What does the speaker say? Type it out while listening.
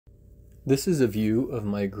This is a view of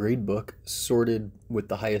my gradebook sorted with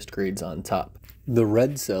the highest grades on top. The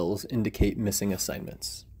red cells indicate missing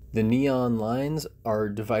assignments. The neon lines are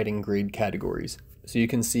dividing grade categories. So you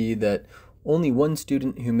can see that only one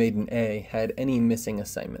student who made an A had any missing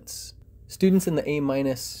assignments. Students in the A-,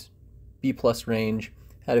 B+ range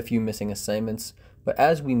had a few missing assignments, but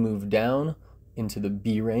as we move down into the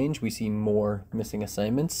B range, we see more missing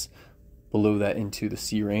assignments. Below that into the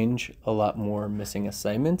C range, a lot more missing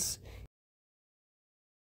assignments.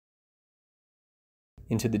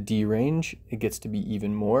 Into the D range, it gets to be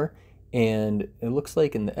even more. And it looks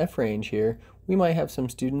like in the F range here, we might have some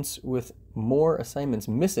students with more assignments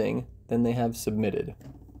missing than they have submitted.